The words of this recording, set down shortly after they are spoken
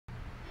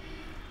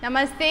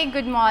Namaste,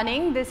 good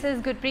morning. This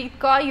is Gurpreet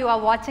Kaur. You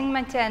are watching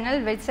my channel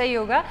Vidsa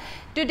Yoga.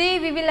 Today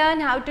we will learn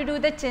how to do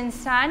the chin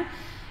stand.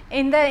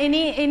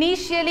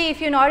 Initially,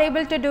 if you're not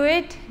able to do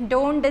it,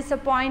 don't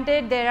disappoint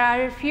it. There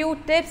are a few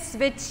tips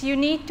which you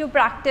need to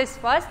practice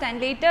first,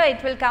 and later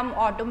it will come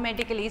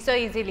automatically, so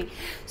easily.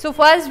 So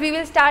first we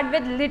will start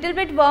with little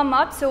bit warm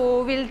up.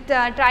 So we'll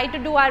try to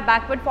do our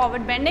backward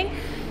forward bending.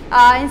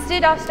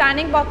 Instead of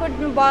standing backward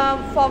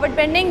forward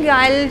bending,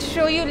 I'll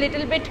show you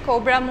little bit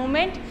cobra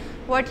movement.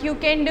 What you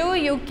can do,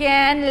 you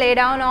can lay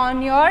down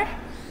on your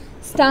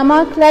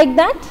stomach like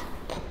that.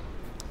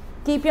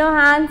 Keep your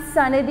hands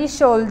under the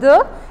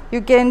shoulder.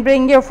 You can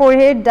bring your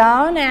forehead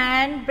down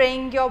and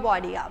bring your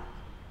body up.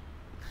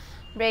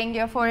 Bring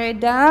your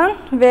forehead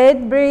down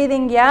with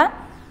breathing, yeah,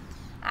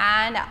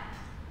 and up.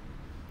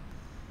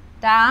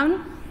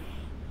 Down,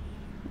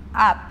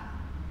 up,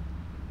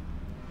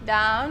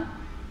 down,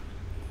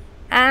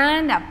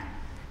 and up.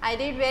 I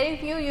did very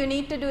few. You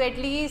need to do at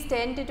least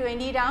 10 to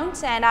 20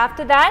 rounds, and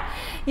after that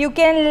you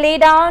can lay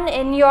down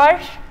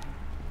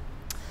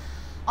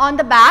on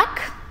the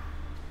back.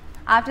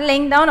 After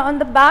laying down on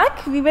the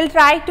back, we will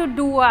try to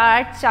do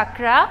our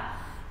chakra.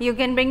 You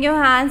can bring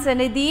your hands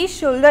under the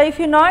shoulder. If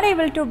you're not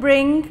able to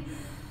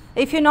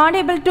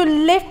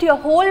lift your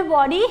whole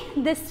body,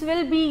 this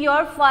will be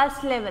your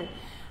first level,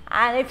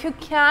 and if you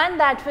can,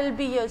 that will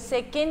be your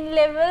second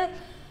level.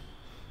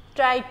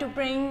 Try to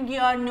bring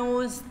your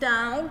nose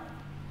down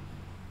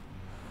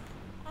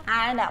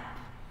and up.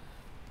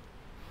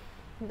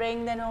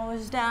 Bring the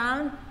nose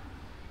down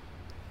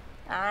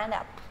and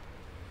up.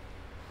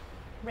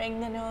 Bring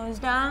the nose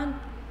down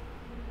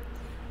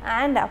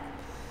and up.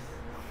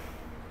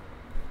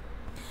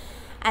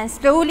 And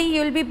slowly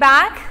you will be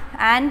back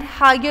and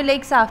hug your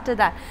legs after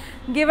that.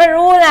 Give a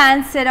roll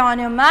and sit on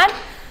your mat.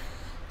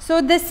 So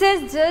this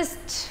is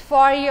just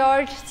for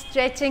your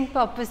stretching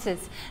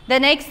purposes. The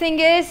next thing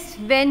is,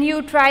 when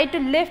you try to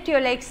lift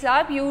your legs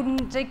up, you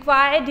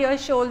require your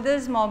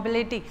shoulders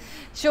mobility,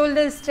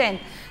 shoulder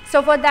strength.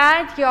 So for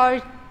that,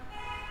 your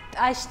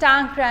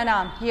Ashtanga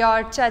Pranam,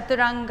 your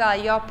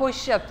Chaturanga, your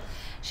push-up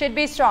should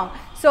be strong.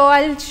 So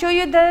I'll show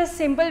you the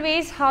simple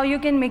ways how you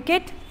can make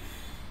it.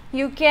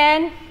 You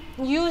can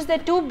use the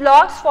two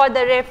blocks for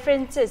the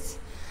references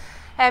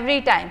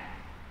every time.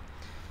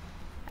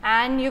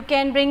 And you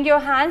can bring your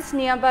hands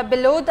nearby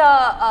below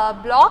the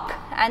block,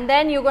 and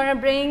then you're going to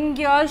bring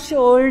your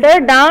shoulder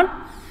down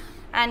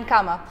and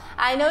come up.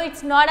 I know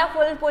it's not a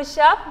full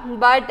push-up,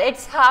 but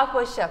it's half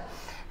push-up.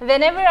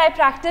 Whenever I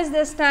practice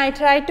this, I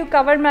try to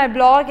cover my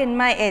block in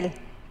my L.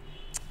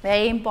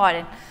 Very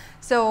important.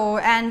 So,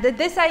 and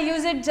this I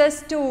use it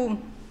just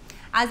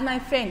as my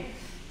friend.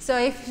 So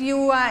if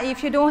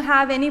you don't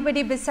have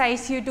anybody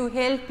besides you to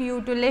help you,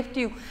 to lift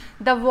you,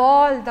 the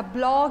wall, the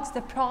blocks,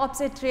 the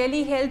props, it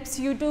really helps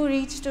you to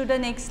reach to the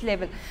next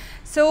level.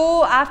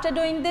 So after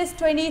doing this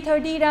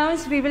 20-30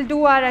 rounds, we will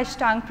do our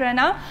Ashtanga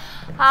Pranam.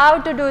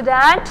 How to do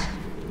that?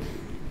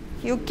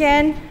 You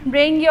can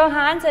bring your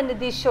hands under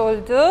the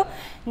shoulder,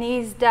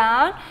 knees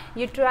down.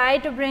 You try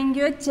to bring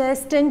your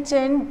chest and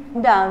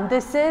chin down.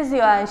 This is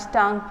your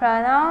Ashtanga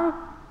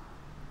Pranam.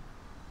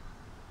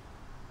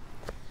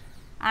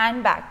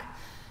 And back.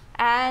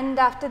 And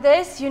after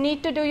this, you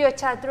need to do your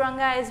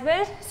Chaturanga as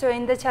well. So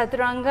in the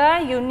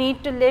Chaturanga, you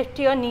need to lift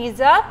your knees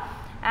up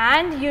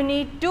and you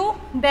need to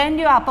bend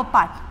your upper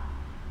part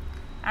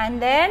and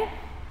then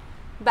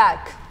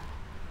back.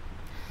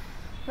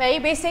 Very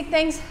basic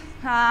things.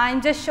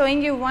 I'm just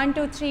showing you 1,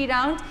 2, 3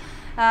 rounds.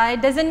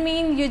 It doesn't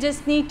mean you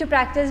just need to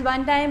practice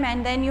one time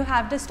and then you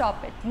have to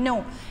stop it.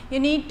 No, you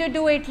need to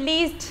do at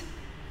least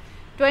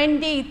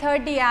 20,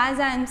 30 as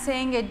I am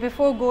saying it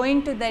before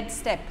going to that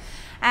step.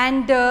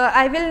 And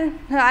I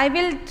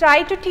will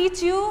try to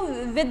teach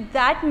you with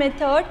that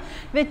method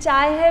which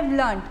I have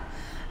learned.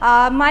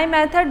 My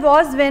method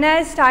was, when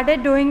I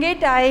started doing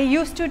it, I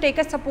used to take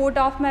a support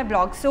of my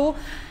block. So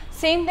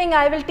same thing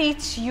I will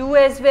teach you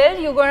as well.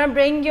 You're going to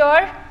bring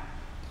your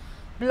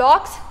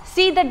blocks.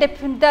 See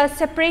the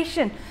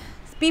separation.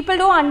 People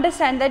don't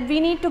understand that we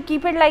need to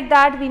keep it like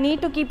that. We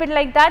need to keep it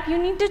like that. You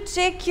need to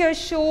check your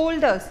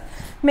shoulders.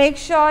 Make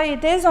sure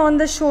it is on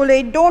the shoulder.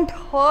 It don't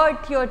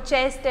hurt your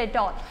chest at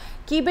all.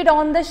 Keep it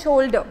on the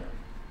shoulder.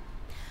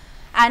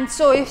 And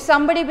so if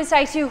somebody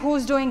besides you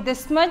who's doing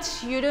this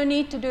much, you don't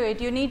need to do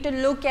it. You need to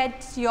look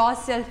at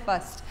yourself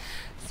first.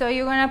 So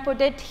you're going to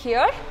put it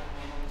here.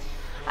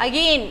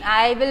 Again,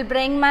 I will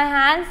bring my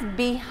hands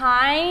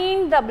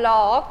behind the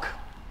block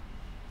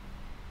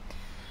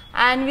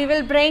and we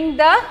will bring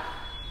the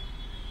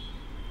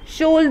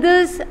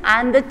shoulders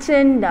and the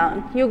chin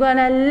down. You're going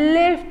to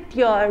lift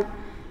your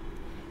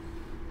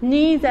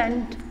knees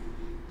and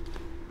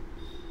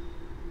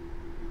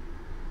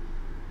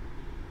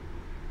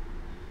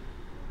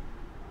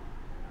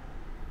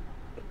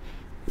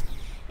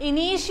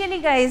initially,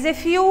 guys,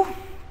 if you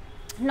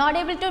not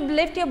able to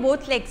lift your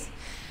both legs,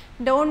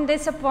 don't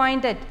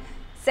disappoint it.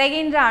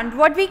 Second round,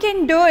 what we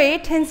can do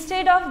it,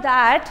 instead of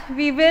that,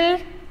 we will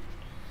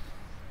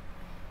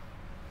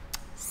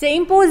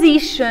same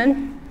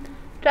position,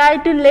 try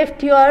to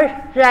lift your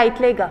right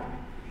leg up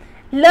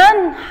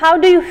Learn how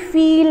do you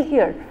feel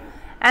here,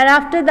 and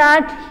after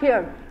that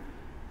here.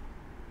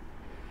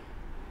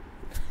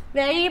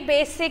 Very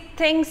basic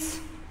things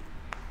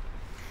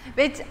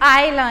which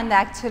I learned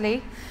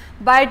actually,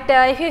 but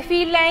if you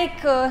feel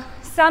like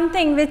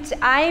something which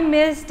I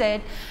missed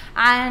it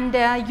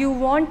and you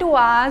want to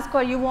ask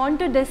or you want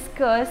to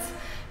discuss,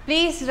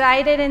 please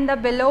write it in the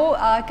below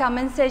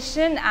comment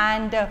section,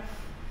 and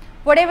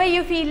whatever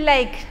you feel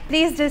like,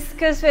 please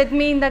discuss with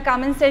me in the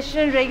comment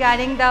section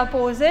regarding the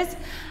poses,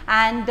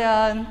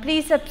 and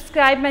please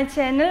subscribe my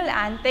channel,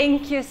 and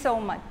thank you so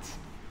much.